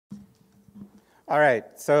All right,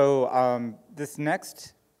 so this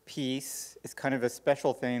next piece is kind of a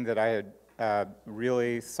special thing that I had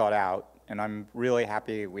really sought out, and I'm really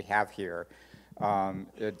happy we have here.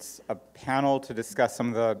 It's a panel to discuss some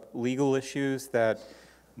of the legal issues that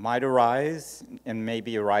might arise and may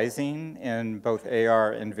be arising in both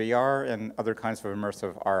AR and VR and other kinds of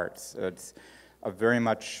immersive arts. It's a very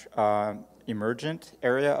much emergent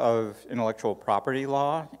area of intellectual property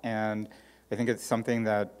law, and I think it's something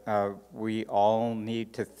that we all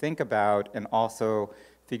need to think about and also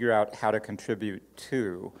figure out how to contribute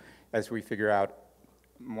to as we figure out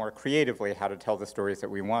more creatively how to tell the stories that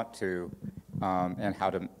we want to and how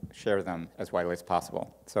to share them as widely as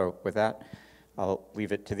possible. So with that, I'll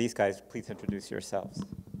leave it to these guys. Please introduce yourselves.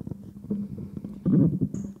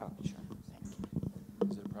 Oh, sure. Thank you.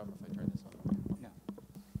 Is it a problem if I turn this on? No.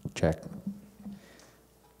 Check.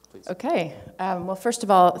 Please. Okay. Well, first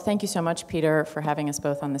of all, thank you so much, Peter, for having us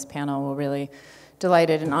both on this panel. We're really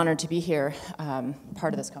delighted and honored to be here,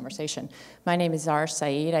 part of this conversation. My name is Zahr.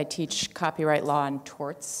 I teach copyright law and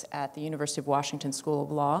torts at the University of Washington School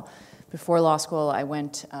of Law. Before law school, I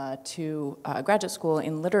went to graduate school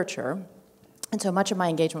in literature. And so much of my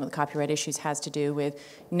engagement with copyright issues has to do with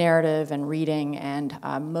narrative and reading and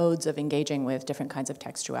modes of engaging with different kinds of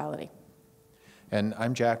textuality. And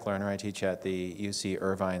I'm Jack Lerner. I teach at the UC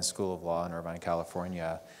Irvine School of Law in Irvine,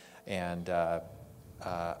 California. And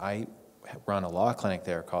I run a law clinic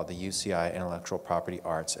there called the UCI Intellectual Property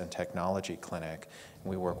Arts and Technology Clinic.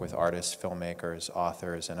 We work with artists, filmmakers,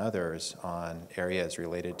 authors, and others on areas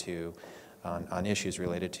related to on issues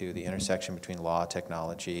related to the intersection between law,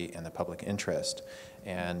 technology, and the public interest.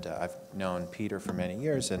 And I've known Peter for many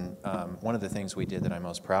years, and one of the things we did that I'm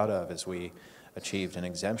most proud of is we achieved an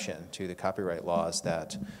exemption to the copyright laws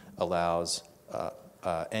that allows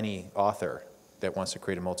any author that wants to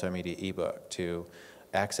create a multimedia ebook to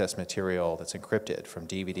access material that's encrypted from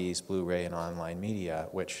DVDs, Blu-ray, and online media,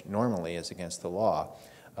 which normally is against the law,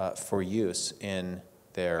 for use in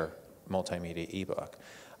their multimedia ebook.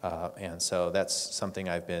 And so that's something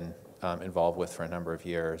I've been involved with for a number of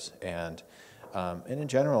years. And in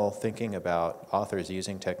general, thinking about authors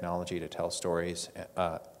using technology to tell stories,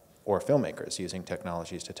 or filmmakers using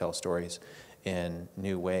technologies to tell stories in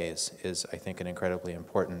new ways is, I think, an incredibly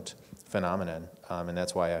important phenomenon. And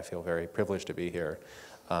that's why I feel very privileged to be here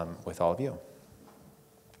with all of you.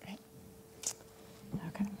 Great.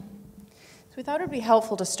 Okay. So we thought it would be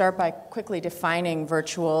helpful to start by quickly defining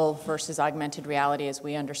virtual versus augmented reality as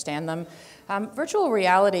we understand them. Virtual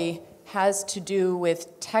reality has to do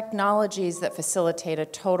with technologies that facilitate a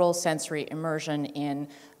total sensory immersion in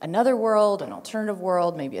another world, an alternative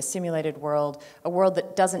world, maybe a simulated world, a world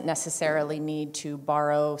that doesn't necessarily need to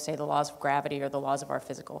borrow, say, the laws of gravity or the laws of our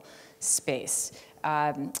physical space.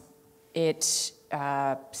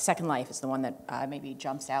 Second Life is the one that maybe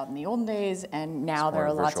jumps out in the olden days, and now there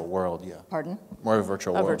are lots of... virtual world, yeah. Pardon? More of a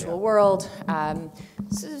virtual world, virtual yeah. world.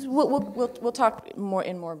 So we'll talk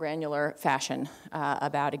in more granular fashion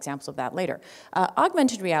about examples of that later.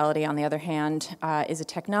 Augmented reality, on the other hand, is a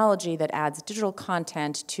technology that adds digital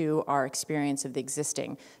content to our experience of the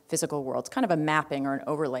existing physical world. It's kind of a mapping or an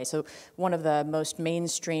overlay. So one of the most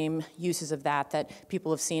mainstream uses of that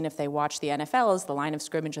people have seen if they watch the NFL is the line of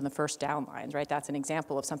scrimmage and the first down lines, right? That's an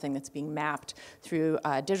example of something that's being mapped through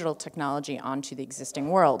digital technology onto the existing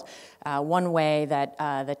world. One way that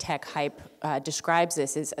the tech hype describes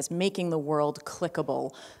this is as making the world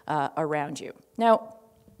clickable around you. Now,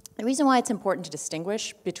 the reason why it's important to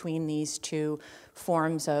distinguish between these two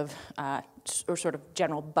forms of, or sort of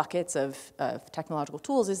general buckets of technological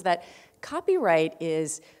tools is that copyright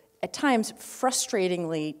is at times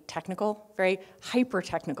frustratingly technical, very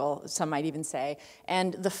hyper-technical, some might even say,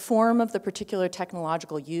 and the form of the particular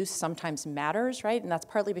technological use sometimes matters, right? And that's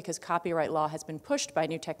partly because copyright law has been pushed by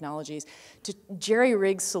new technologies to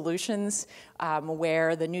jerry-rig solutions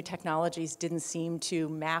where the new technologies didn't seem to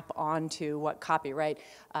map onto what copyright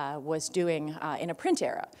was doing in a print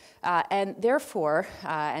era. And therefore,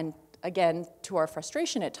 and again, to our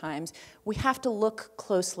frustration at times, we have to look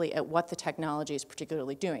closely at what the technology is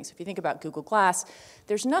particularly doing. So if you think about Google Glass,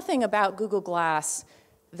 there's nothing about Google Glass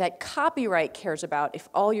that copyright cares about if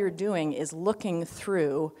all you're doing is looking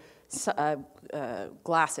through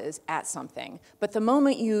glasses at something. But the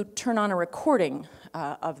moment you turn on a recording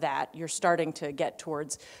of that, you're starting to get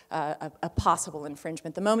towards a possible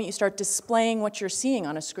infringement. The moment you start displaying what you're seeing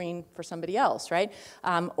on a screen for somebody else, right?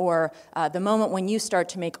 Or the moment when you start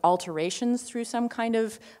to make alterations through some kind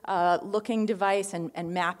of looking device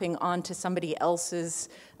and mapping onto somebody else's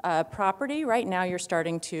property, right now you're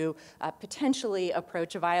starting to potentially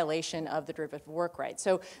approach a violation of the derivative work right.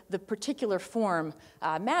 So the particular form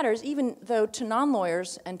matters, even though to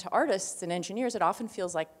non-lawyers and to artists and engineers, it often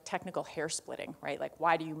feels like technical hair splitting, right? Like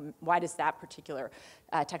why does that particular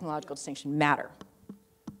technological distinction matter?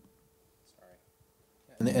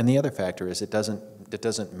 And the other factor is it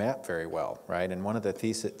doesn't map very well, right? And one of the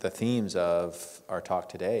themes of our talk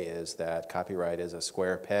today is that copyright is a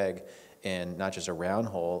square peg in not just a round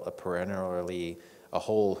hole, a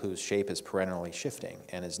hole whose shape is perennially shifting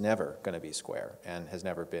and is never going to be square and has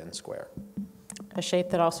never been square. A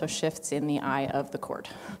shape that also shifts in the eye of the court.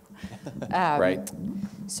 Right.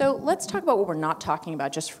 So let's talk about what we're not talking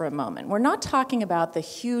about just for a moment. We're not talking about the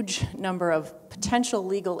huge number of potential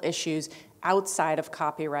legal issues outside of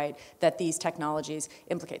copyright that these technologies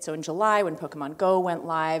implicate. So in July, when Pokemon Go went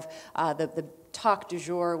live, the talk du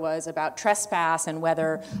jour was about trespass and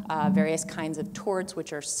whether various kinds of torts,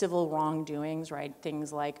 which are civil wrongdoings, right,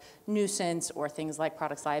 things like nuisance or things like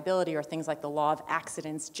products liability or things like the law of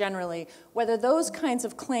accidents generally, whether those kinds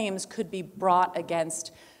of claims could be brought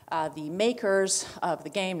against the makers of the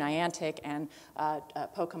game, Niantic and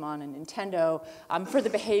Pokemon and Nintendo, for the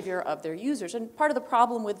behavior of their users. And part of the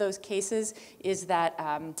problem with those cases is that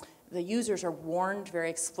the users are warned very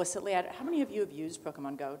explicitly. How many of you have used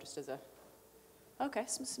Pokemon Go, just as a... Okay,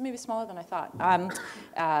 so maybe smaller than I thought.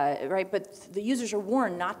 Right, but the users are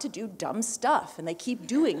warned not to do dumb stuff, and they keep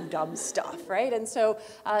doing dumb stuff, right? And so,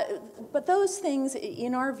 but those things,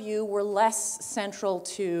 in our view, were less central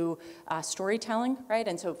to storytelling, right?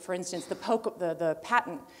 And so, for instance, the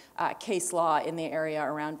patent case law in the area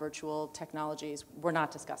around virtual technologies, we're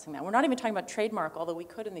not discussing that. We're not even talking about trademark, although we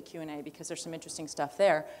could in the Q&A because there's some interesting stuff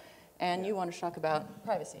there. And you want to talk about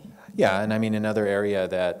privacy. Yeah, and I mean another area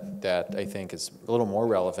that I think is a little more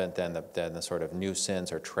relevant than the sort of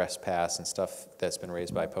nuisance or trespass and stuff that's been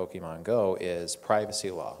raised by Pokemon Go is privacy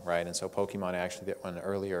law, right? And so Pokemon actually, an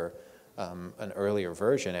earlier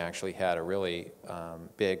version actually had a really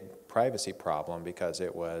big privacy problem because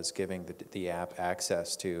it was giving the app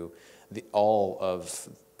access to all of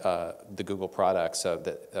the Google products of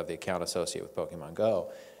the account associated with Pokemon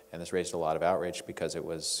Go. And this raised a lot of outrage because it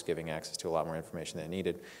was giving access to a lot more information than it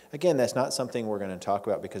needed. Again, that's not something we're going to talk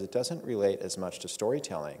about because it doesn't relate as much to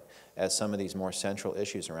storytelling as some of these more central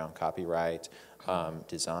issues around copyright,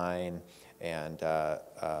 design, and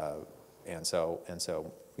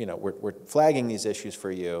so you know we're flagging these issues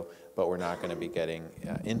for you, but we're not going to be getting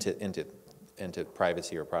into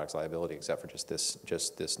privacy or products liability except for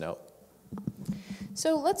just this note.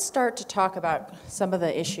 So let's start to talk about some of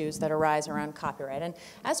the issues that arise around copyright. And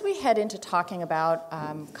as we head into talking about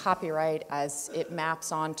copyright as it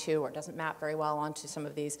maps onto, or doesn't map very well onto some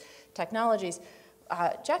of these technologies,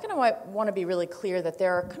 Jack and I want to be really clear that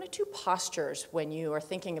there are kind of two postures when you are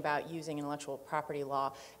thinking about using intellectual property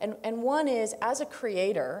law. And one is, as a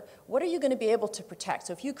creator, what are you going to be able to protect?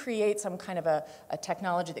 So if you create some kind of a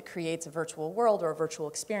technology that creates a virtual world or a virtual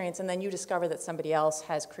experience, and then you discover that somebody else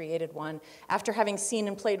has created one after having seen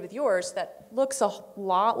and played with yours that looks a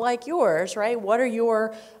lot like yours, right? What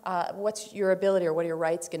are what's your ability or what are your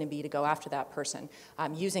rights going to be to go after that person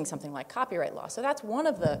using something like copyright law? So that's one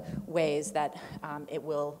of the ways that it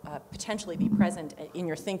will potentially be present in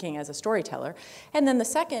your thinking as a storyteller. And then the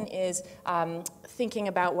second is thinking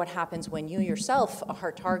about what happens when you yourself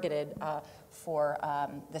are targeted for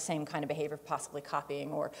the same kind of behavior, possibly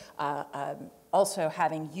copying, or also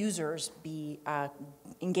having users be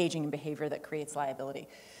engaging in behavior that creates liability.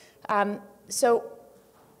 So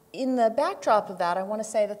in the backdrop of that, I want to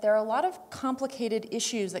say that there are a lot of complicated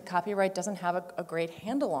issues that copyright doesn't have a great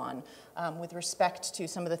handle on with respect to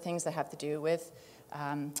some of the things that have to do with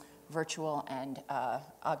virtual and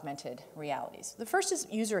augmented realities. The first is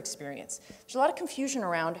user experience. There's a lot of confusion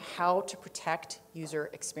around how to protect user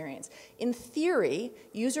experience. In theory,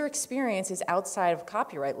 user experience is outside of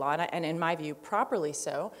copyright law, and in my view, properly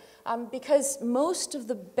so, because most of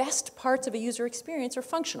the best parts of a user experience are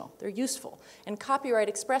functional, they're useful. And copyright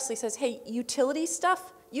expressly says, hey, utility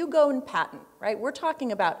stuff, you go and patent, right? We're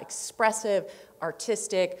talking about expressive,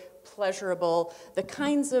 artistic, pleasurable, the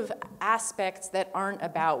kinds of aspects that aren't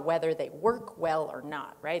about whether they work well or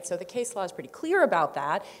not, right? So the case law is pretty clear about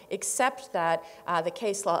that, except that the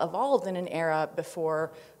case law evolved in an era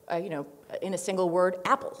before, you know, in a single word,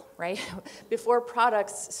 Apple, right? Before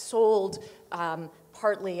products sold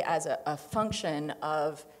partly as a function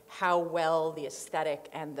of how well the aesthetic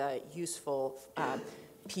and the useful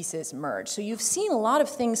pieces merge. So you've seen a lot of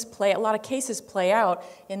things a lot of cases play out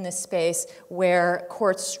in this space where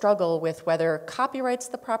courts struggle with whether copyright's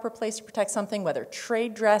the proper place to protect something, whether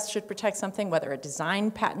trade dress should protect something, whether a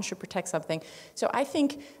design patent should protect something. So I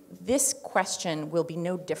think this question will be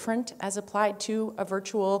no different as applied to a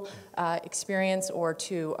virtual experience or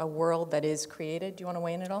to a world that is created. Do you want to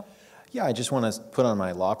weigh in at all? Yeah, I just want to put on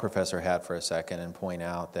my law professor hat for a second and point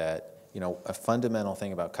out that a fundamental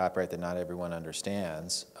thing about copyright that not everyone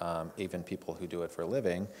understands, even people who do it for a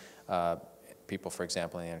living, people, for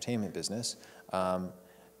example, in the entertainment business,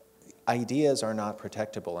 ideas are not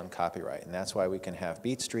protectable in copyright, and that's why we can have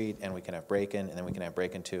Beat Street, and we can have Break-In, and then we can have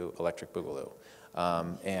Break-In 2 Electric Boogaloo.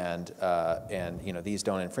 These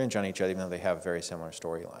don't infringe on each other, even though they have a very similar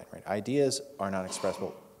storyline. Right? Ideas are not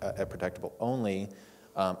expressible, protectable, only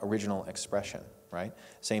original expression. Right?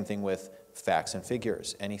 Same thing with facts and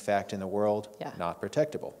figures. Any fact in the world, not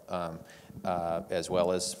protectable, as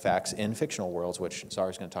well as facts in fictional worlds, which Zahr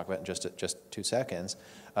is going to talk about in just 2 seconds.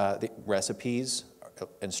 The recipes,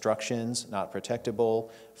 instructions, not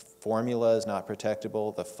protectable. Formulas, not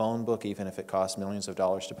protectable. The phone book, even if it costs millions of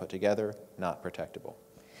dollars to put together, not protectable.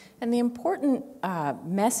 And the important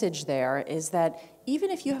message there is that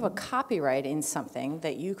even if you have a copyright in something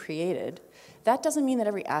that you created, that doesn't mean that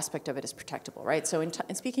every aspect of it is protectable, right? So in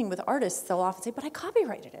speaking with artists, they'll often say, but I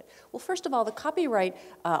copyrighted it. Well, first of all, the Copyright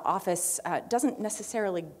Office doesn't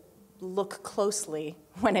necessarily look closely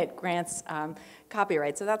when it grants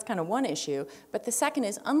copyright, so that's kind of one issue. But the second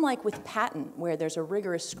is, unlike with patent, where there's a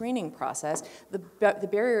rigorous screening process, the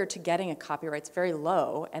barrier to getting a copyright is very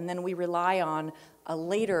low, and then we rely on a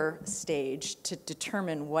later stage to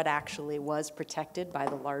determine what actually was protected by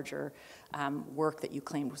the larger work that you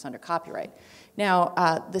claimed was under copyright. Now,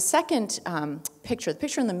 the second picture, the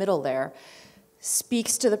picture in the middle there,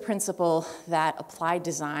 speaks to the principle that applied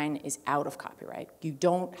design is out of copyright. You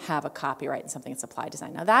don't have a copyright in something that's applied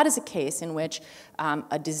design. Now, that is a case in which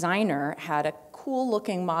a designer had a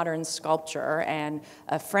cool-looking modern sculpture, and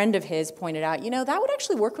a friend of his pointed out, that would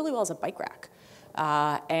actually work really well as a bike rack.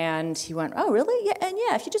 And he went, oh, really? Yeah, and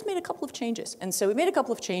yeah, if you just made a couple of changes. And so we made a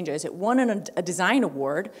couple of changes. It won a design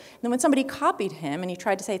award. And then when somebody copied him and he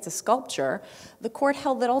tried to say it's a sculpture, the court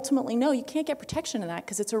held that ultimately, no, you can't get protection in that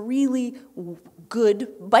because it's a really good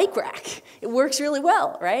bike rack. It works really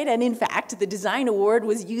well, right? And in fact, the design award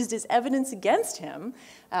was used as evidence against him,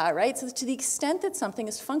 right? So to the extent that something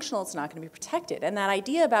is functional, it's not going to be protected. And that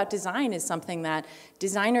idea about design is something that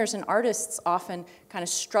designers and artists often kind of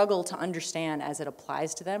struggle to understand as it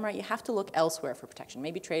applies to them, right? You have to look elsewhere for protection,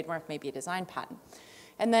 maybe trademark, maybe a design patent.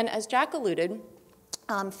 And then, as Jack alluded,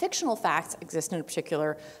 fictional facts exist in a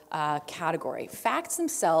particular category. Facts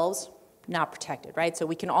themselves, not protected, right? So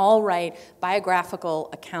we can all write biographical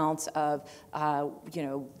accounts of,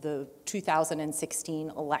 the 2016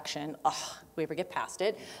 election. We ever get past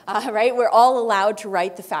it, right? We're all allowed to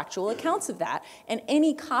write the factual accounts of that. And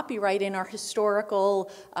any copyright in our historical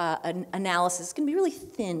analysis can be really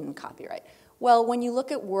thin copyright. Well, when you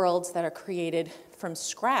look at worlds that are created from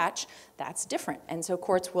scratch, that's different. And so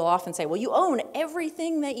courts will often say, well, you own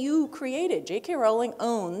everything that you created. J.K. Rowling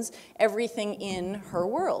owns everything in her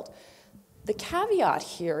world. The caveat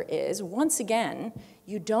here is, once again,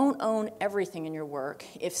 you don't own everything in your work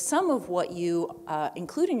if some of what you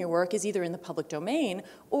include in your work is either in the public domain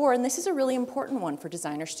or, and this is a really important one for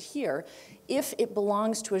designers to hear, if it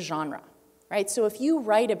belongs to a genre, right? So if you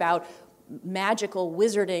write about magical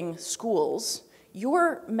wizarding schools,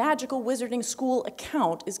 your magical wizarding school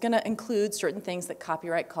account is going to include certain things that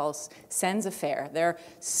copyright calls scènes à faire. They're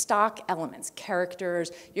stock elements,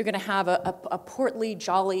 characters. You're going to have a portly,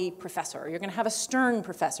 jolly professor. You're going to have a stern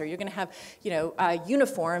professor. You're going to have,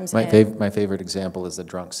 uniforms. My favorite example is the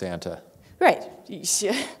drunk Santa. Right.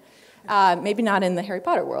 Maybe not in the Harry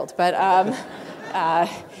Potter world, but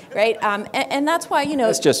right. And that's why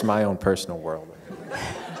That's just my own personal world.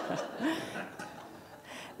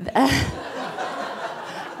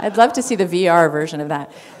 I'd love to see the VR version of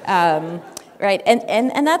that. Right,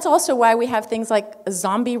 and that's also why we have things like a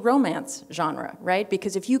zombie romance genre, right?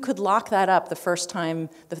 Because if you could lock that up the first time,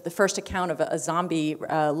 the first account of a zombie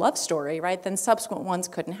love story, right, then subsequent ones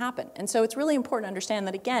couldn't happen. And so it's really important to understand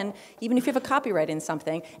that, again, even if you have a copyright in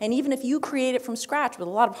something, and even if you create it from scratch with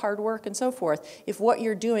a lot of hard work and so forth, if what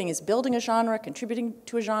you're doing is building a genre, contributing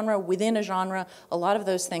to a genre, within a genre, a lot of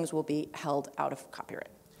those things will be held out of copyright.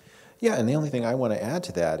 Yeah, and the only thing I want to add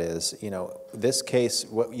to that is, this case,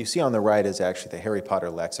 what you see on the right is actually the Harry Potter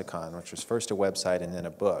lexicon, which was first a website and then a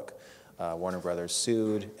book. Warner Brothers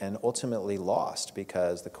sued and ultimately lost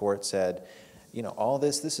because the court said, you know, all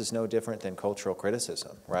this is no different than cultural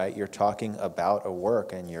criticism, right? You're talking about a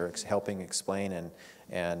work and you're helping explain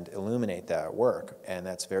and illuminate that work, and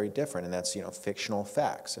that's very different, and that's, you know, fictional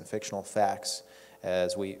facts. And fictional facts,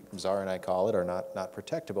 as Zahr and I call it, are not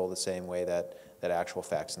protectable the same way that actual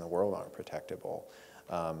facts in the world aren't protectable.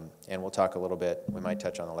 And we'll talk a little bit, we might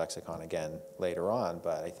touch on the lexicon again later on,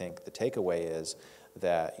 but I think the takeaway is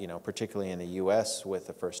that, you know, particularly in the US with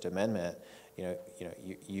the First Amendment,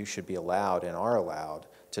 you should be allowed and are allowed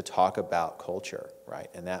to talk about culture, right?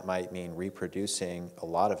 And that might mean reproducing a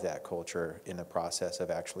lot of that culture in the process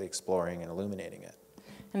of actually exploring and illuminating it.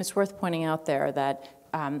 And it's worth pointing out there that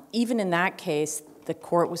even in that case, the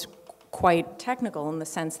court was quite technical in the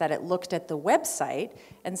sense that it looked at the website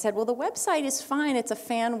and said, well, the website is fine. It's a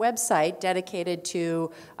fan website dedicated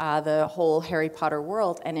to the whole Harry Potter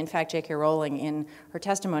world. And in fact, J.K. Rowling, in her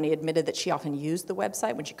testimony, admitted that she often used the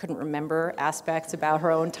website when she couldn't remember aspects about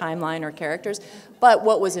her own timeline or characters. But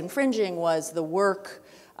what was infringing was the work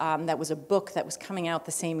that was a book that was coming out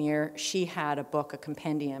the same year. She had a book, a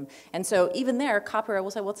compendium. And so even there, copyright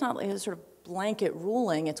will say, well, it's not like a sort of blanket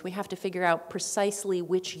ruling. It's we have to figure out precisely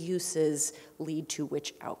which uses lead to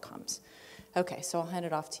which outcomes. Okay, so I'll hand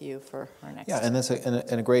it off to you for our next. Yeah, and that's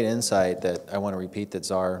a great insight that I want to repeat that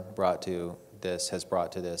Zahr has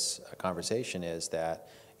brought to this conversation is that,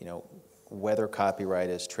 you know, whether copyright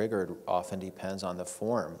is triggered often depends on the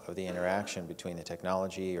form of the interaction between the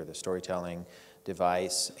technology or the storytelling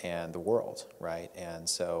device and the world, right? And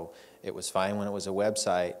so it was fine when it was a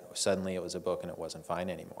website, suddenly it was a book and it wasn't fine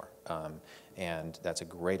anymore. And that's a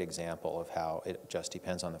great example of how it just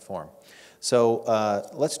depends on the form. So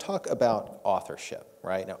let's talk about authorship,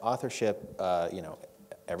 right? Now authorship, you know,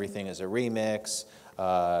 everything is a remix,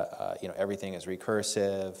 you know, everything is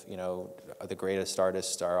recursive, you know, the greatest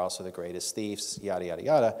artists are also the greatest thieves, yada, yada,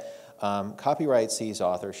 yada. Copyright sees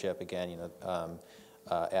authorship, again, you know,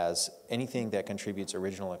 as anything that contributes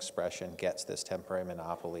original expression gets this temporary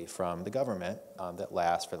monopoly from the government that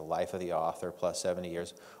lasts for the life of the author plus 70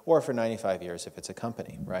 years, or for 95 years if it's a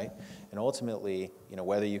company, right? And ultimately, you know,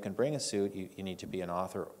 whether you can bring a suit, you need to be an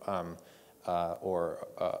author or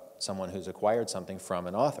someone who's acquired something from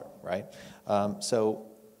an author, right? So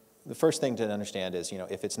the first thing to understand is, you know,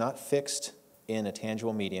 if it's not fixed in a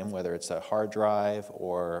tangible medium, whether it's a hard drive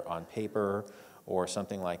or on paper or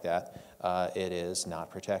something like that, it is not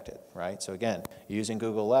protected, right? So again, using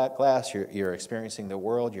Google Glass, you're experiencing the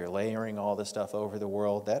world, you're layering all this stuff over the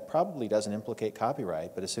world. That probably doesn't implicate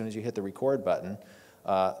copyright, but as soon as you hit the record button,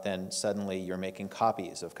 then suddenly you're making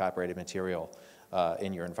copies of copyrighted material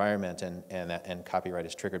in your environment, and copyright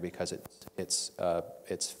is triggered because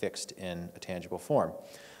it's fixed in a tangible form.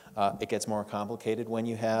 It gets more complicated when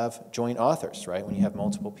you have joint authors, right? When you have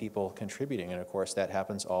multiple people contributing, and of course that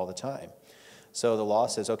happens all the time. So the law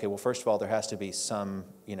says, okay, well, first of all, there has to be some,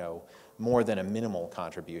 you know, more than a minimal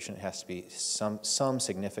contribution. It has to be some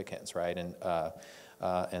significance, right?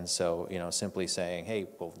 And so, you know, simply saying, hey,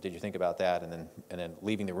 well, did you think about that? And then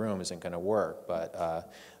leaving the room isn't going to work.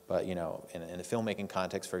 But you know, in a filmmaking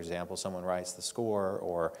context, for example, someone writes the score,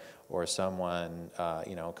 or someone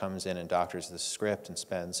you know, comes in and doctors the script and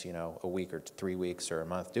spends, you know, a week or 3 weeks or a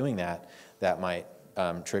month doing that, that might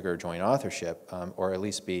trigger joint authorship, or at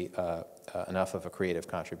least be enough of a creative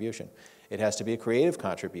contribution. It has to be a creative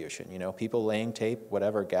contribution. You know, people laying tape,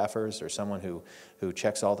 whatever, gaffers, or someone who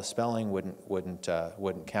checks all the spelling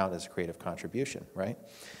wouldn't count as a creative contribution, right?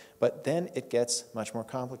 But then it gets much more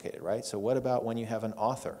complicated, right? So what about when you have an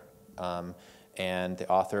author, and the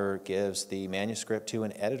author gives the manuscript to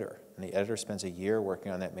an editor, and the editor spends a year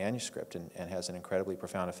working on that manuscript and has an incredibly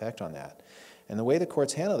profound effect on that. And the way the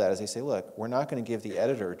courts handle that is they say, look, we're not going to give the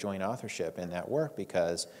editor joint authorship in that work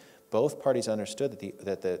because both parties understood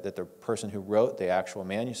that the person who wrote the actual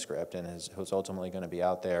manuscript and who's ultimately going to be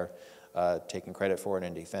out there taking credit for it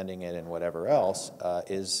and defending it and whatever else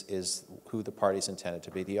is who the parties intended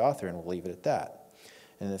to be the author, and we'll leave it at that.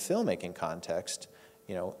 In the filmmaking context,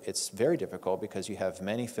 you know, it's very difficult because you have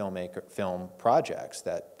many film projects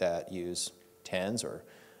that use tens or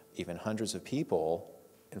even hundreds of people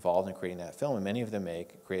involved in creating that film, and many of them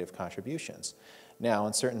make creative contributions. Now,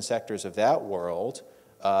 in certain sectors of that world,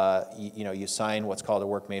 you know, you sign what's called a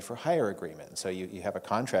work made for hire agreement. So you have a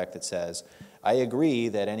contract that says, I agree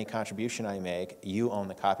that any contribution I make, you own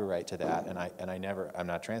the copyright to that, and I'm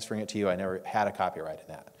not transferring it to you. I never had a copyright in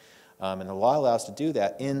that. And the law allows to do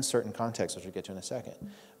that in certain contexts, which we'll get to in a second.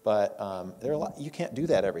 But there are you can't do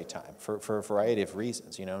that every time for a variety of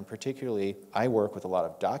reasons, you know, and particularly I work with a lot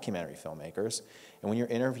of documentary filmmakers, and when you're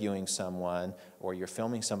interviewing someone or you're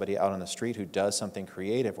filming somebody out on the street who does something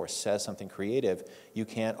creative or says something creative, you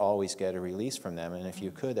can't always get a release from them, and if you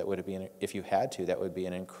could, that would be if you had to, that would be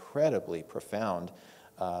an incredibly profound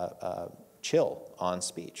chill on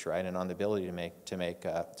speech, right, and on the ability to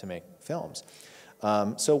make films.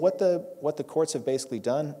 So what the courts have basically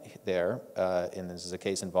done there, and this is a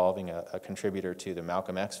case involving a contributor to the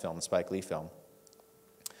Malcolm X film, the Spike Lee film,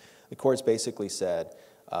 the courts basically said,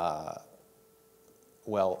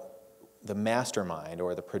 well, the mastermind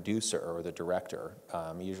or the producer or the director,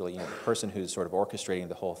 usually the person who's sort of orchestrating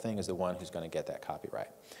the whole thing is the one who's going to get that copyright.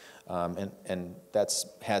 And that's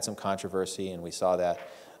had some controversy, and we saw that.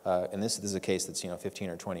 And this is a case that's 15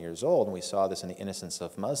 or 20 years old, and we saw this in the Innocence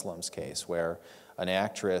of Muslims case, where an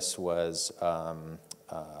actress was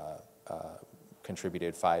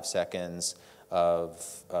contributed 5 seconds of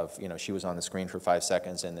she was on the screen for 5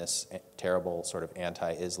 seconds in this terrible sort of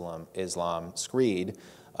anti-Islam screed,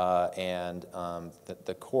 and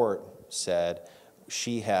the court said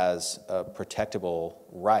she has a protectable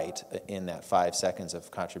right in that 5 seconds of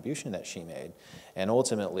contribution that she made, and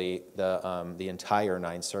ultimately the entire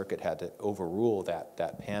Ninth Circuit had to overrule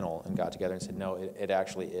that panel and got together and said no, it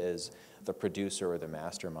actually is the producer or the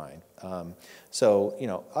mastermind. So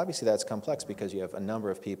obviously that's complex because you have a number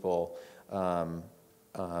of people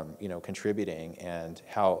contributing, and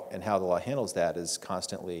how the law handles that is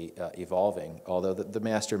constantly evolving. Although the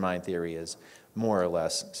mastermind theory is more or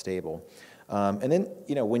less stable. And then,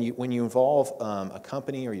 when you involve a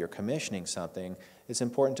company or you're commissioning something, it's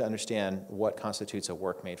important to understand what constitutes a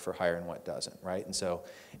work made for hire and what doesn't, right? And so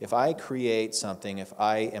if I create something, if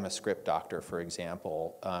I am a script doctor, for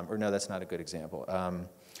example, or no, that's not a good example.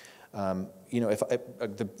 If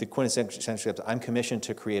the quintessential, I'm commissioned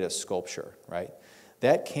to create a sculpture, right?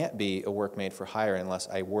 That can't be a work made for hire unless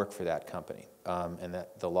I work for that company. And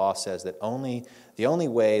that the law says that the only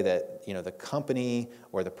way that the company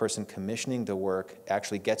or the person commissioning the work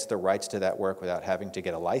actually gets the rights to that work without having to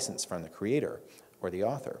get a license from the creator or the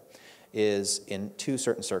author is in 2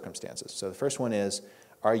 certain circumstances. So the first one is,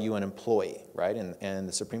 are you an employee, right? And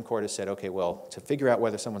the Supreme Court has said, okay, well, to figure out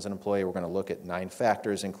whether someone's an employee, we're going to look at 9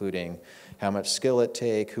 factors, including how much skill it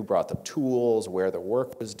takes, who brought the tools, where the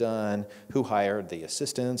work was done, who hired the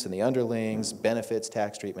assistants and the underlings, benefits,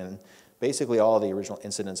 tax treatment, basically all of the original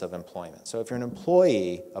incidents of employment. So if you're an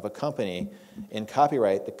employee of a company, in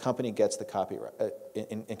copyright, the company gets the copyright.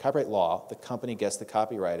 In copyright law, the company gets the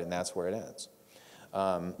copyright, and that's where it ends.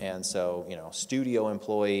 And so, studio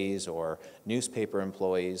employees or newspaper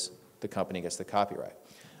employees, the company gets the copyright.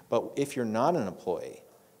 But if you're not an employee,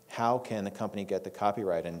 how can the company get the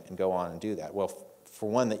copyright and go on and do that? Well, for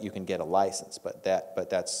one, that you can get a license, but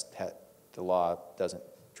that's the law doesn't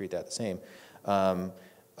treat that the same.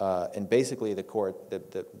 And basically,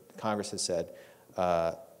 the Congress has said,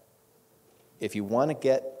 if you want to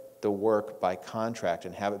get the work by contract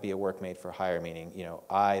and have it be a work made for hire, meaning,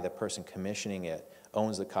 I, the person commissioning it,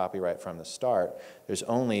 owns the copyright from the start, there's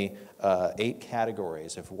only 8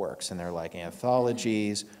 categories of works, and they're like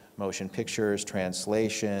anthologies, motion pictures,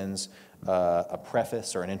 translations, a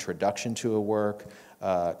preface or an introduction to a work,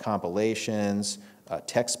 compilations,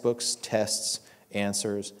 textbooks, tests,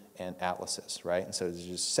 answers, and atlases, right? And so there's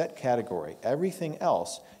just a set category. Everything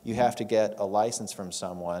else, you have to get a license from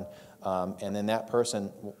someone, and then that person,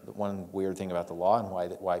 one weird thing about the law and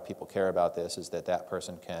why people care about this is that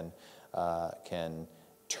person can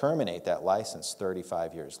terminate that license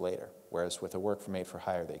 35 years later, whereas with a work made for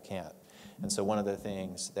hire, they can't. And so one of the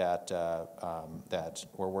things that that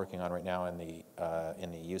we're working on right now in the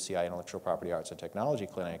UCI Intellectual Property Arts and Technology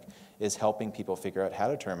Clinic is helping people figure out how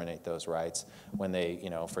to terminate those rights when they,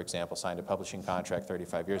 for example, signed a publishing contract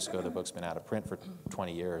 35 years ago, the book's been out of print for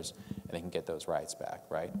 20 years, and they can get those rights back,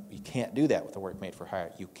 right? You can't do that with a work made for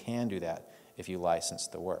hire. You can do that if you license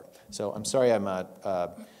the work. So I'm sorry, I'm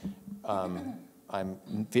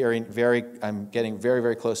getting very,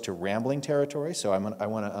 very close to rambling territory. So I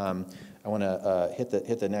want to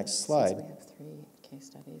hit the next slide. Since we have 3 case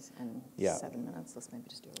studies and 7 minutes, let's maybe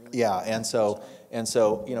just do a really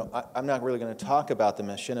I'm not really going to talk about the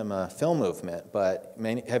machinima film movement, but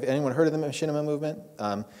have anyone heard of the machinima movement?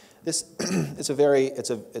 It's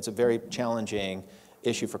a very challenging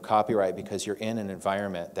issue for copyright because you're in an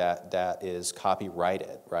environment that is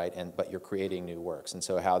copyrighted, right? But you're creating new works, and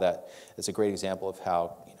so it's a great example of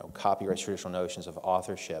how copyright's traditional notions of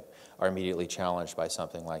authorship are immediately challenged by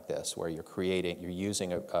something like this, where you're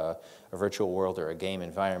using a virtual world or a game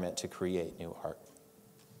environment to create new art.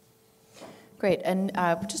 Great, and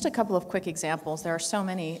just a couple of quick examples. There are so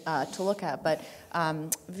many to look at, but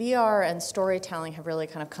VR and storytelling have really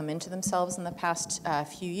kind of come into themselves in the past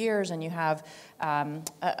few years, and you have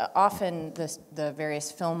often the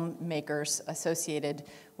various filmmakers associated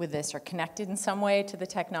with this are connected in some way to the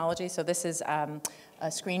technology. So this is a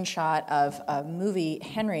screenshot of a movie,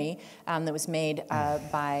 Henry, that was made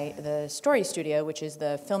by the Story Studio, which is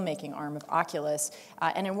the filmmaking arm of Oculus,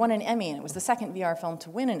 and it won an Emmy, and it was the second VR film to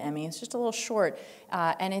win an Emmy. It's just a little short,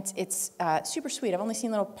 and it's super sweet. I've only seen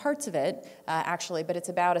little parts of it, actually, but it's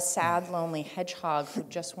about a sad, lonely hedgehog who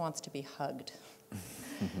just wants to be hugged.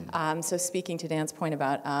 So speaking to Dan's point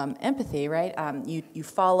about empathy, right? You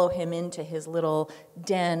follow him into his little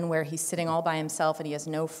den where he's sitting all by himself and he has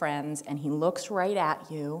no friends, and he looks right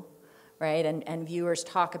at you, right? And viewers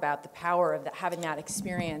talk about the power of having that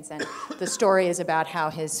experience, and the story is about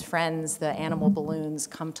how his friends, the animal balloons,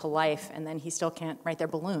 come to life, and then he still can't write their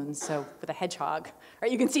balloons, so with a hedgehog,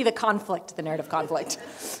 right? You can see the conflict, the narrative conflict.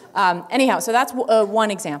 Anyhow, so that's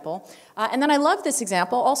one example. And then I love this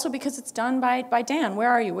example also because it's done by Dan.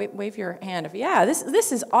 Where are you? Wave your hand. Yeah,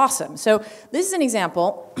 this is awesome. So this is an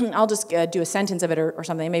example. I'll just do a sentence of it or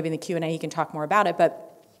something. Maybe in the Q&A he can talk more about it. But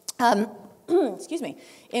excuse me,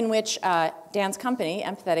 in which Dan's company,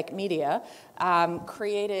 Empathetic Media,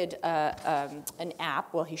 created an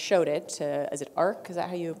app. Well, he showed it to, is it ARC? Is that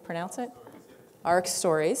how you pronounce it? ARC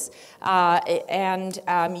Stories, and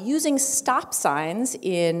using stop signs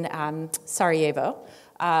in Sarajevo,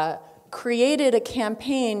 created a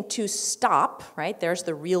campaign to stop, right, there's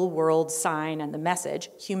the real world sign and the message,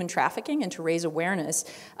 human trafficking, and to raise awareness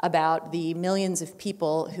about the millions of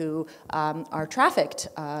people who are trafficked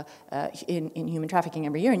in human trafficking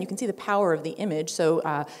every year. And you can see the power of the image.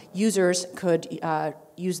 So users could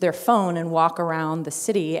use their phone and walk around the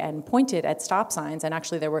city and point it at stop signs. And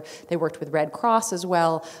actually they worked with Red Cross as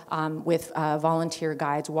well, with volunteer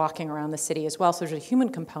guides walking around the city as well. So there's a human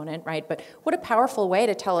component, right? But what a powerful way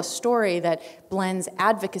to tell a story that blends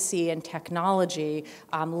advocacy and technology,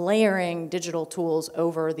 layering digital tools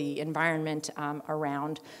over the environment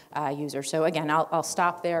around users. So again, I'll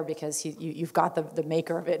stop there because you've got the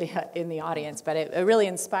maker of it in the audience, but a really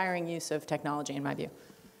inspiring use of technology in my view.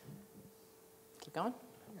 Keep going.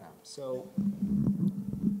 Yeah, so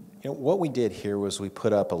what we did here was we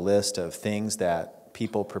put up a list of things that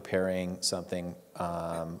people preparing something,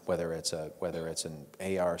 whether it's an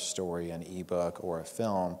AR story, an ebook, or a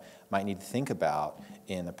film, might need to think about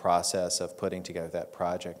in the process of putting together that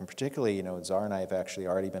project. And particularly, Zahr and I have actually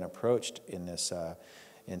already been approached in this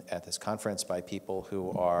at this conference by people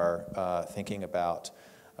who are thinking about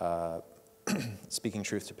speaking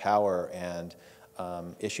truth to power and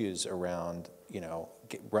issues around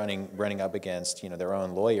running up against their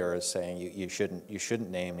own lawyers saying you shouldn't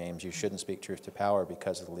name names, you shouldn't speak truth to power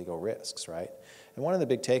because of the legal risks, right? And one of the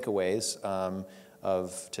big takeaways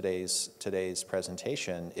of today's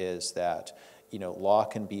presentation is that law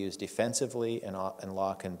can be used defensively and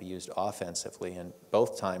law can be used offensively, and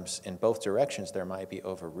both times in both directions there might be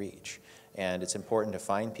overreach. And it's important to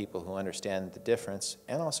find people who understand the difference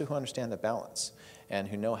and also who understand the balance and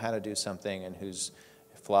who know how to do something and whose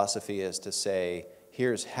philosophy is to say,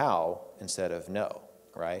 here's how instead of no,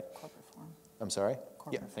 right? Corporate form. I'm sorry?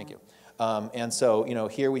 Corporate yeah, thank you. And so,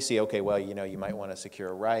 here we see, okay, well, you might want to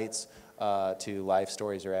secure rights to life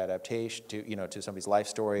stories or adaptation, to somebody's life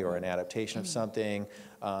story or an adaptation of something.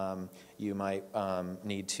 You might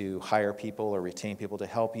need to hire people or retain people to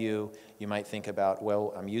help you. You might think about,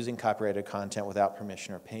 well, I'm using copyrighted content without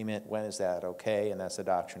permission or payment. When is that okay? And that's the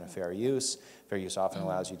doctrine of fair use. Fair use often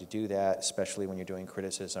allows you to do that, especially when you're doing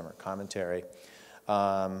criticism or commentary.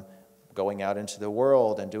 Going out into the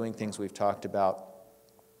world and doing things we've talked about,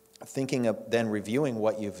 thinking of then reviewing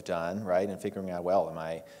what you've done, right, and figuring out, well,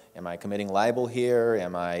 am I committing libel here?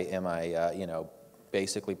 Am I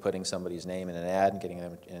basically putting somebody's name in an ad and getting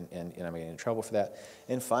them and I'm getting in trouble for that?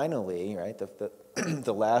 And finally, right,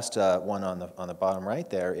 the last one on the bottom right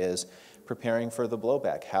there is preparing for the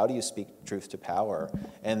blowback. How do you speak truth to power?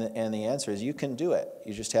 And the answer is you can do it.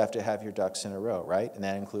 You just have to have your ducks in a row, right? And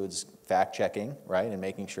that includes fact-checking, right, and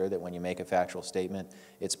making sure that when you make a factual statement,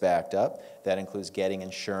 it's backed up. That includes getting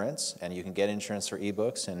insurance, and you can get insurance for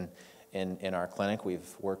ebooks. And in our clinic,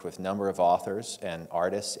 we've worked with a number of authors and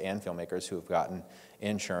artists and filmmakers who have gotten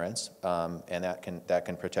insurance, and that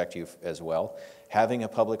can protect you as well. Having a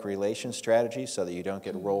public relations strategy so that you don't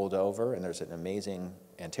get rolled over, and there's an amazing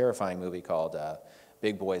and terrifying movie called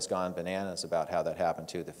Big Boys Gone Bananas about how that happened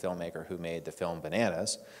to the filmmaker who made the film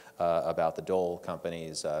Bananas, about the Dole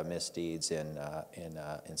Company's misdeeds in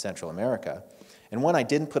Central America. And one I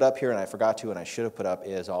didn't put up here and I forgot to and I should have put up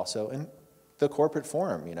is also, and the corporate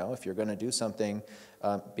form, you know, if you're going to do something,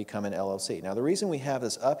 become an LLC. Now, the reason we have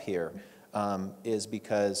this up here is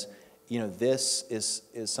because, you know, this is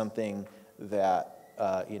something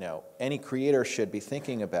that, you know, any creator should be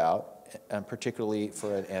thinking about, and particularly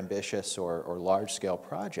for an ambitious or large-scale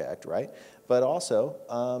project, right? But also,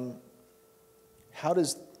 how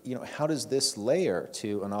does this layer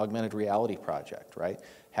to an augmented reality project, right?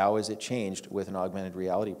 How is it changed with an augmented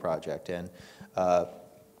reality project?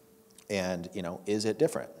 And you know, is it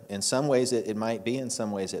different? In some ways it might be, in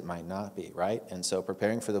some ways it might not be, right? And so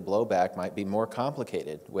preparing for the blowback might be more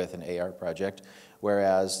complicated with an AR project,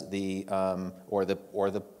 whereas the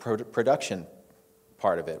production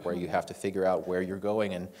part of it, where you have to figure out where you're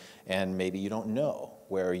going, and maybe you don't know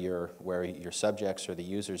where your subjects or the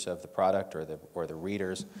users of the product or the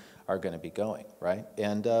readers are going to be going, right?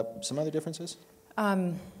 And some other differences?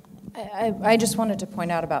 I just wanted to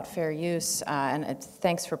point out about fair use, and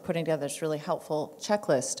thanks for putting together this really helpful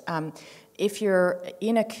checklist. If you're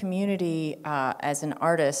in a community as an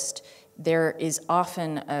artist, there is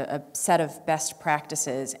often a set of best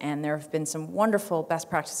practices, and there have been some wonderful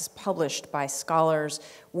best practices published by scholars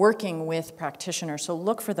working with practitioners. So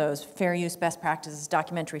look for those fair use best practices,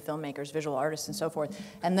 documentary filmmakers, visual artists, and so forth.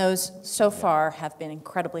 And those, so far, have been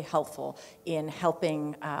incredibly helpful in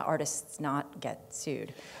helping artists not get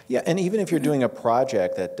sued. Yeah, and even if you're doing a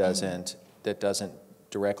project that doesn't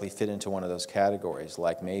directly fit into one of those categories,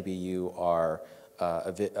 like maybe you are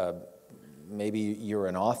maybe you're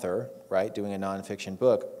an author, right, doing a nonfiction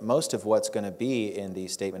book, most of what's going to be in the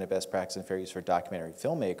Statement of Best Practice and Fair Use for Documentary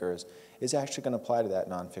Filmmakers is actually going to apply to that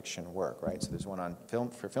nonfiction work, right? So there's one on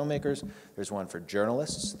for filmmakers, there's one for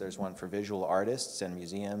journalists, there's one for visual artists and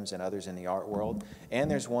museums and others in the art world,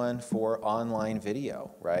 and there's one for online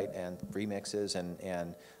video, right, and remixes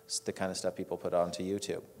and the kind of stuff people put onto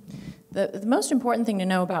YouTube. The most important thing to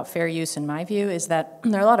know about fair use, in my view, is that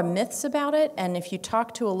there are a lot of myths about it, and if you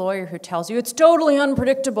talk to a lawyer who tells you it's totally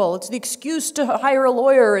unpredictable, it's the excuse to hire a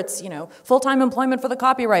lawyer, it's, you know, full-time employment for the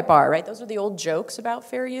copyright bar, right? Those are the old jokes about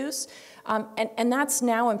fair use, and that's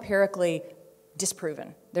now empirically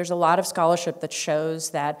disproven. There's a lot of scholarship that shows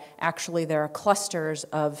that actually there are clusters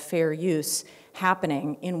of fair use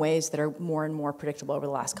happening in ways that are more and more predictable over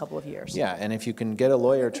the last couple of years. Yeah, and if you can get a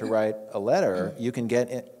lawyer to write a letter, you can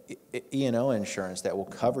get E&O insurance that will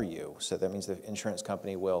cover you. So that means the insurance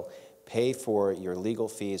company will pay for your legal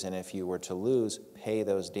fees, and if you were to lose, pay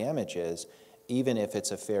those damages, even if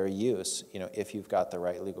it's a fair use, you know, if you've got the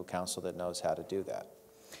right legal counsel that knows how to do that.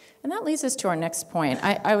 And that leads us to our next point.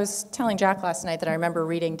 I was telling Jack last night that I remember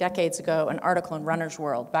reading decades ago an article in Runner's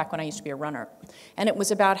World, back when I used to be a runner. And it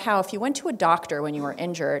was about how if you went to a doctor when you were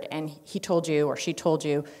injured and he told you or she told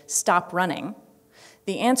you, stop running,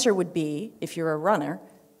 the answer would be, if you're a runner,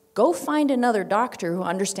 go find another doctor who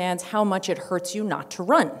understands how much it hurts you not to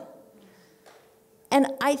run. And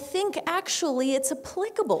I think actually it's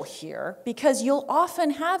applicable here because you'll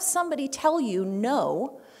often have somebody tell you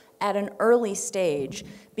no at an early stage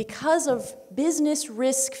because of business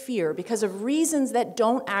risk fear, because of reasons that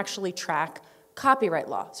don't actually track copyright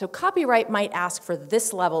law. So copyright might ask for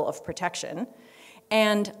this level of protection,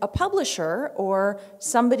 and a publisher or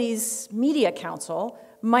somebody's media counsel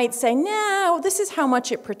might say, no, this is how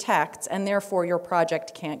much it protects, and therefore your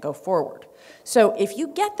project can't go forward. So if you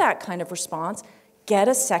get that kind of response, get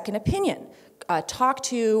a second opinion. Talk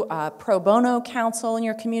to pro bono counsel in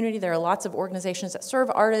your community. There are lots of organizations that serve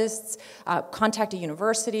artists. Contact a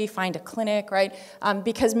university, find a clinic, right?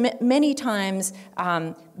 Because many times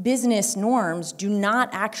business norms do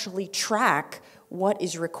not actually track what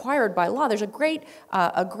is required by law. There's a great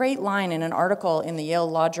line in an article in the Yale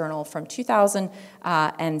Law Journal from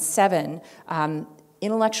 2007,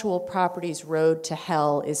 intellectual property's road to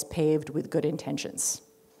hell is paved with good intentions.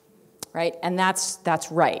 Right? And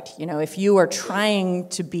that's right. You know, if you are trying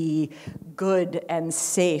to be good and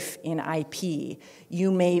safe in IP,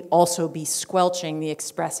 you may also be squelching the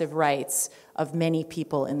expressive rights of many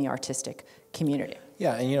people in the artistic community.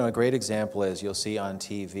 Yeah, and you know, a great example is you'll see on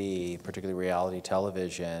TV, particularly reality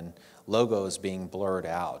television, logos being blurred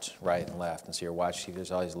out right and left. And so you're watching TV,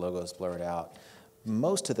 there's all these logos blurred out.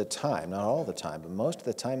 Most of the time, not all the time, but most of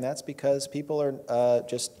the time that's because people are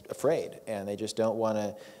just afraid and they just don't want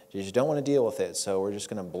to deal with it, so we're just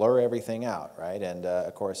going to blur everything out, right? And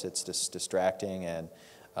of course, it's just distracting and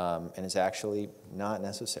it's actually not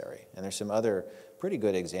necessary. And there's some other pretty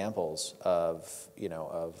good examples of, you know,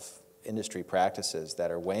 of industry practices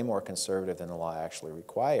that are way more conservative than the law actually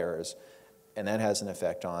requires, and that has an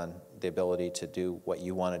effect on the ability to do what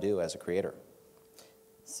you want to do as a creator.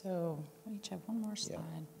 So we each have one more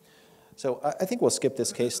slide. So I think we'll skip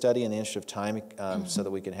this case study in the interest of time so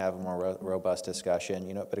that we can have a more robust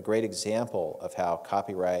discussion. But a great example of how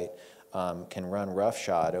copyright can run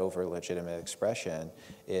roughshod over legitimate expression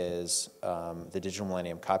is the Digital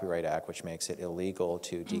Millennium Copyright Act, which makes it illegal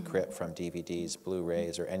to decrypt from DVDs,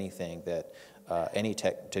 Blu-rays, or anything that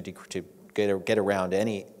to get around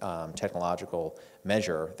any technological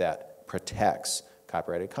measure that protects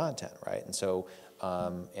copyrighted content, right? And so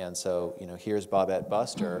here's Bobette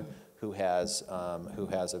Buster, who has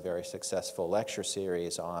a very successful lecture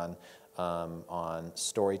series on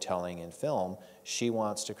storytelling in film. She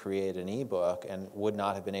wants to create an ebook and would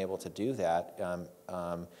not have been able to do that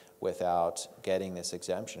without getting this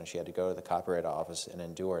exemption. She had to go to the Copyright Office and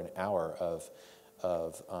endure an hour of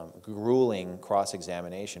grueling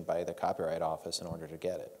cross-examination by the Copyright Office in order to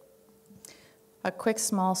get it. A quick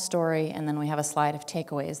small story, and then we have a slide of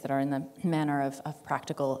takeaways that are in the manner of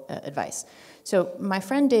practical advice. So my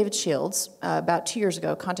friend David Shields, about 2 years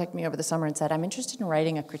ago, contacted me over the summer and said, I'm interested in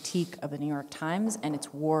writing a critique of the New York Times and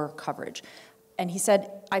its war coverage. And he said,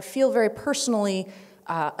 I feel very personally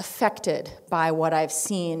affected by what I've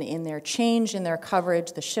seen in their change in their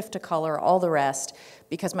coverage, the shift to color, all the rest,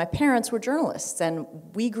 because my parents were journalists, and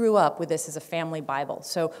we grew up with this as a family Bible.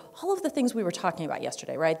 So all of the things we were talking about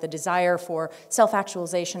yesterday, right? The desire for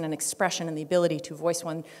self-actualization and expression and the ability to voice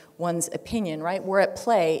one's opinion, right, were at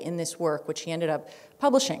play in this work, which he ended up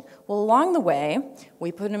publishing. Well, along the way,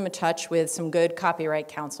 we put him in touch with some good copyright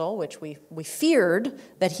counsel, which we feared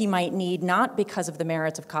that he might need, not because of the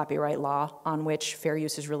merits of copyright law, on which fair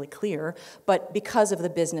use is really clear, but because of the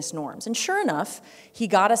business norms. And sure enough, he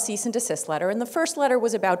got a cease and desist letter, and the first letter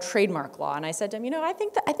was about trademark law. And I said to him, I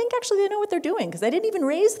think actually they know what they're doing, because they didn't even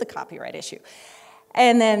raise the copyright issue.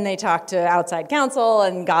 And then they talked to outside counsel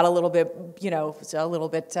and got a little bit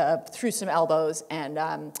through some elbows.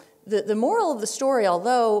 And the moral of the story,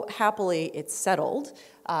 although happily it's settled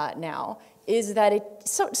now, is that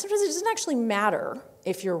sometimes it doesn't actually matter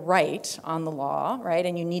if you're right on the law, right,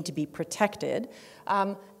 and you need to be protected.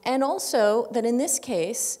 And also that in this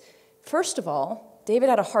case, first of all, David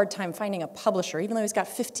had a hard time finding a publisher, even though he's got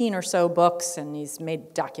 15 or so books and he's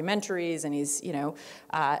made documentaries and he's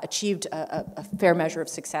achieved a fair measure of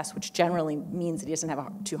success, which generally means that he doesn't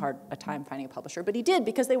have too hard a time finding a publisher. But he did,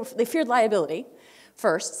 because they feared liability,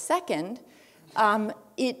 first. Second,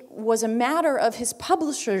 it was a matter of his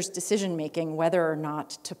publisher's decision-making whether or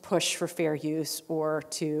not to push for fair use or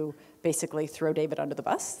to basically throw David under the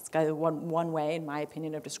bus. It's kind of one way, in my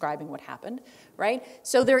opinion, of describing what happened, right?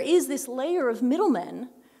 So there is this layer of middlemen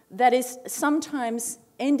that is sometimes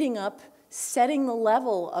ending up setting the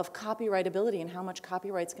level of copyrightability and how much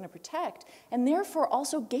copyright's going to protect, and therefore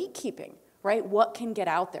also gatekeeping, right? What can get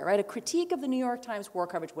out there, right? A critique of the New York Times war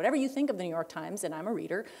coverage, whatever you think of the New York Times, and I'm a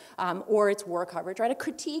reader, or its war coverage, right? A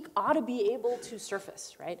critique ought to be able to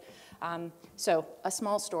surface, right? So a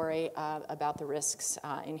small story about the risks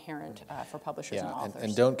inherent for publishers and authors.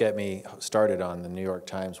 And don't get me started on the New York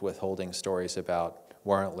Times withholding stories about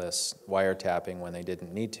warrantless wiretapping when they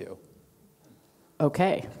didn't need to.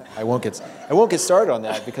 Okay. I won't get started on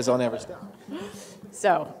that because I'll never stop.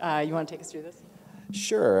 So you want to take us through this?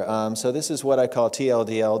 Sure. So this is what I call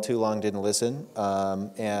TLDL, too long didn't listen.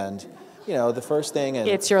 And the first thing.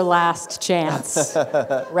 It's your last chance,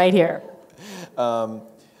 right here.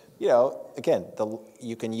 Again,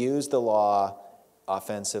 you can use the law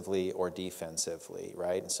offensively or defensively,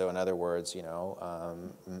 right? And so in other words,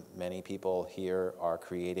 many people here are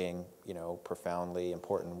creating, profoundly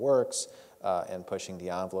important works and pushing the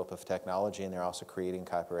envelope of technology, and they're also creating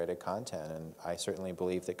copyrighted content. And I certainly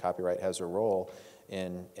believe that copyright has a role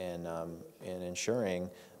in ensuring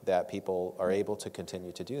that people are able to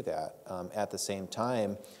continue to do that. At the same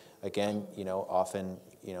time, again, often,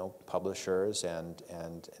 publishers and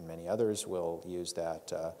many others will use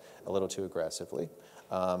that a little too aggressively,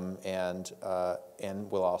 and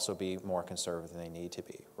will also be more conservative than they need to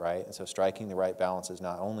be, right? And so striking the right balance is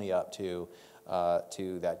not only up to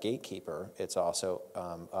that gatekeeper, it's also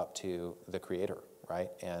up to the creator, right?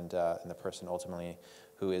 And the person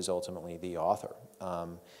who is ultimately the author.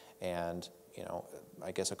 And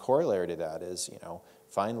I guess a corollary to that is,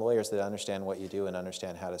 find lawyers that understand what you do and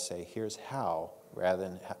understand how to say, here's how, rather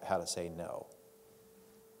than how to say no.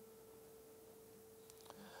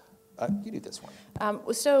 You do this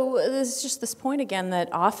one. So there's just this point again that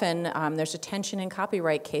often there's a tension in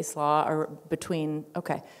copyright case law between,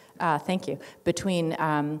 thank you, between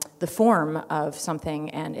the form of something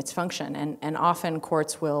and its function. And often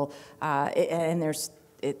courts will, and there's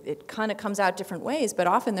it kind of comes out different ways, but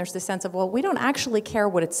often there's this sense of, well, we don't actually care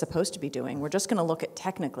what it's supposed to be doing. We're just going to look at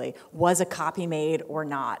technically, was a copy made or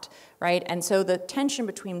not, right? And so the tension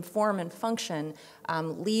between form and function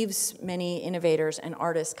leaves many innovators and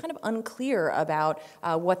artists kind of unclear about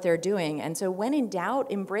what they're doing. And so when in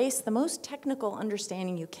doubt, embrace the most technical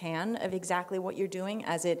understanding you can of exactly what you're doing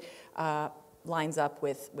as it lines up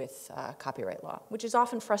with copyright law, which is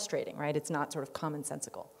often frustrating, right? It's not sort of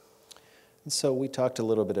commonsensical. And so we talked a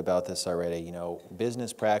little bit about this already. You know,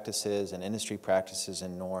 business practices and industry practices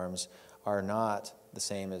and norms are not the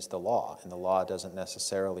same as the law, and the law doesn't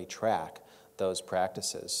necessarily track those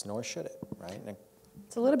practices, nor should it, right?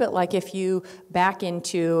 It's a little bit like if you back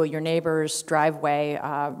into your neighbor's driveway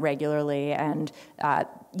regularly and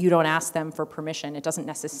you don't ask them for permission. It doesn't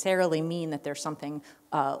necessarily mean that there's something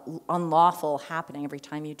unlawful happening every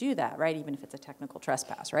time you do that, right? Even if it's a technical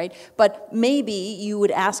trespass, right? But maybe you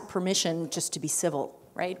would ask permission just to be civil,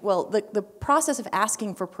 right? Well, the process of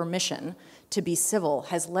asking for permission to be civil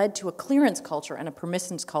has led to a clearance culture and a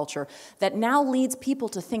permissive culture that now leads people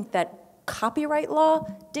to think that copyright law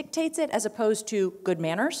dictates it as opposed to good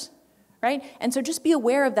manners, right? And so just be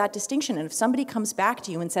aware of that distinction. And if somebody comes back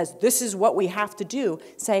to you and says, this is what we have to do,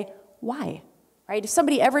 say, why? Right? If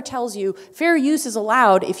somebody ever tells you fair use is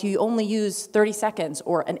allowed if you only use 30 seconds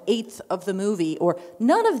or an eighth of the movie, or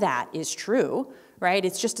none of that is true, right?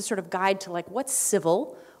 It's just a sort of guide to like what's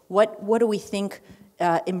civil, what do we think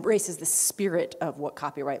embraces the spirit of what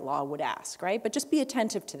copyright law would ask, right? But just be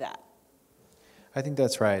attentive to that. I think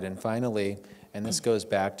that's right. And finally, and this goes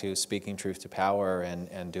back to speaking truth to power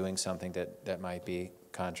and doing something that might be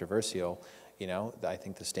controversial, you know, I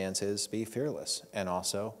think the stance is be fearless and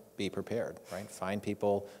also be prepared, right? Find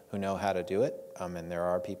people who know how to do it, and there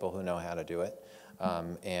are people who know how to do it.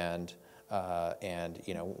 And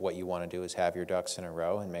you know, what you want to do is have your ducks in a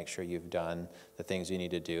row and make sure you've done the things you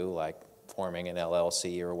need to do, like forming an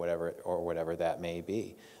LLC or whatever that may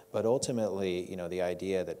be. But ultimately, you know, the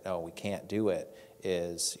idea that, no, we can't do it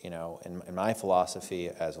is, you know, in my philosophy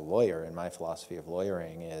as a lawyer, and my philosophy of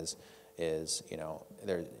lawyering is you know,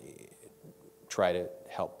 try to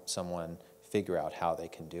help someone figure out how they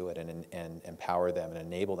can do it and empower them and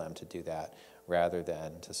enable them to do that, rather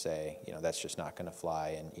than to say, you know, that's just not going to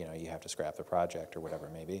fly and, you know, you have to scrap the project or whatever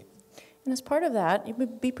it may be. And as part of that, you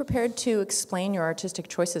would be prepared to explain your artistic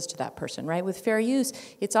choices to that person, right? With fair use,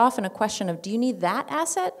 it's often a question of, do you need that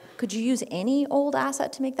asset? Could you use any old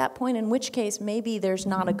asset to make that point? In which case, maybe there's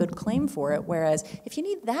not a good claim for it. Whereas if you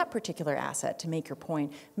need that particular asset to make your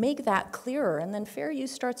point, make that clearer. And then fair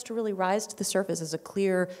use starts to really rise to the surface as a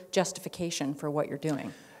clear justification for what you're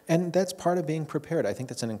doing. And that's part of being prepared. I think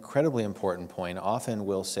that's an incredibly important point. Often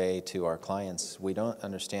we'll say to our clients, we don't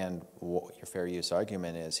understand what your fair use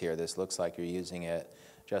argument is here. This looks like you're using it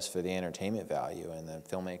just for the entertainment value. And the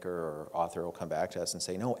filmmaker or author will come back to us and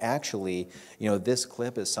say, no, actually, you know, this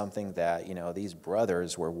clip is something that, you know, these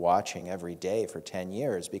brothers were watching every day for 10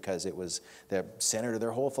 years because it was the center of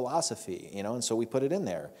their whole philosophy, you know, and so we put it in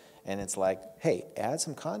there. And it's like, hey, add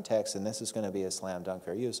some context, and this is going to be a slam dunk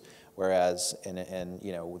fair use. Whereas, and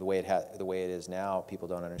you know, the way it is now, people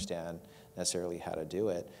don't understand necessarily how to do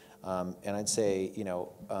it. And I'd say, you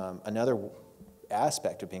know, another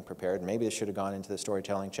aspect of being prepared, and maybe this should have gone into the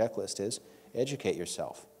storytelling checklist, is educate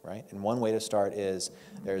yourself, right? And one way to start is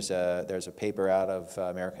there's a paper out of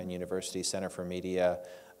American University Center for Media.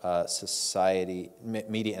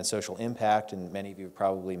 Media and Social Impact, and many of you have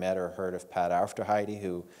probably met or heard of Pat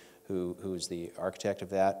Aufderheide, who's the architect of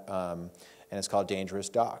that, and it's called Dangerous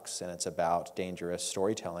Docs, and it's about dangerous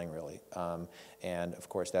storytelling, really. And of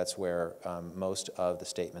course, that's where most of the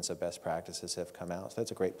statements of best practices have come out, so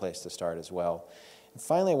that's a great place to start as well. And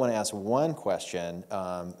finally, I want to ask one question,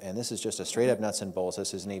 and this is just a straight up nuts and bolts,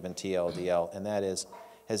 this isn't even TLDL, and that is,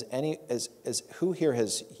 who here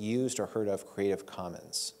has used or heard of Creative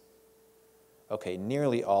Commons? Okay,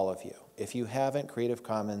 nearly all of you. If you haven't, Creative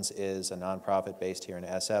Commons is a nonprofit based here in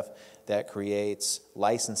SF that creates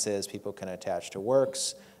licenses people can attach to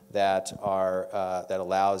works that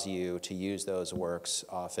allows you to use those works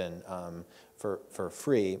often for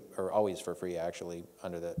free, or always for free actually,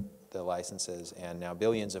 under the licenses. And now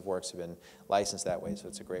billions of works have been licensed that way, so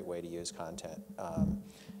it's a great way to use content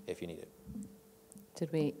if you need it.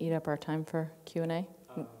 Did we eat up our time for Q&A?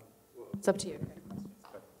 It's up to you.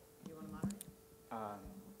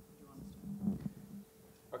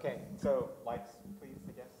 Okay, so likes, please,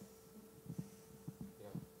 I guess. Yeah,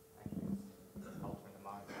 I'll turn them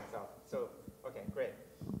on myself. So, okay, great.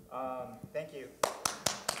 Thank you.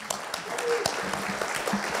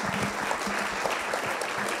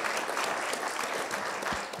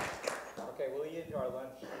 Okay, we'll eat into our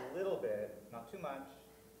lunch a little bit, not too much.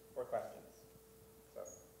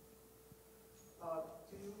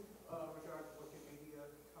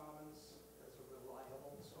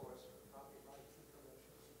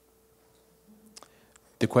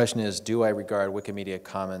 The question is, do I regard Wikimedia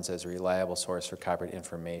Commons as a reliable source for copyright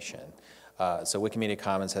information? So Wikimedia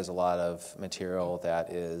Commons has a lot of material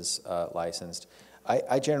that is licensed.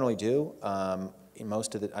 I generally do.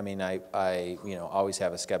 Most of the, I mean, I always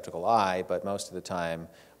have a skeptical eye, but most of the time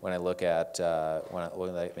when I look at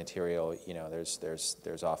material,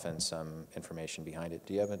 there's often some information behind it.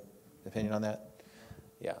 Do you have an opinion on that?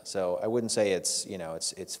 Yeah. So I wouldn't say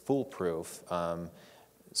it's foolproof.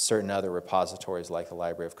 Certain other repositories like the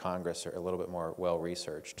Library of Congress are a little bit more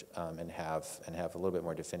well-researched and have a little bit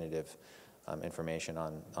more definitive information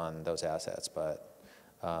on those assets. But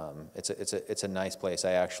it's a nice place.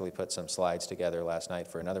 I actually put some slides together last night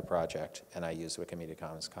for another project, and I used Wikimedia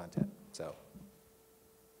Commons content. So,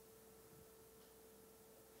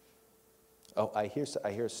 oh, I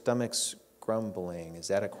hear stomachs grumbling. Is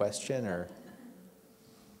that a question or?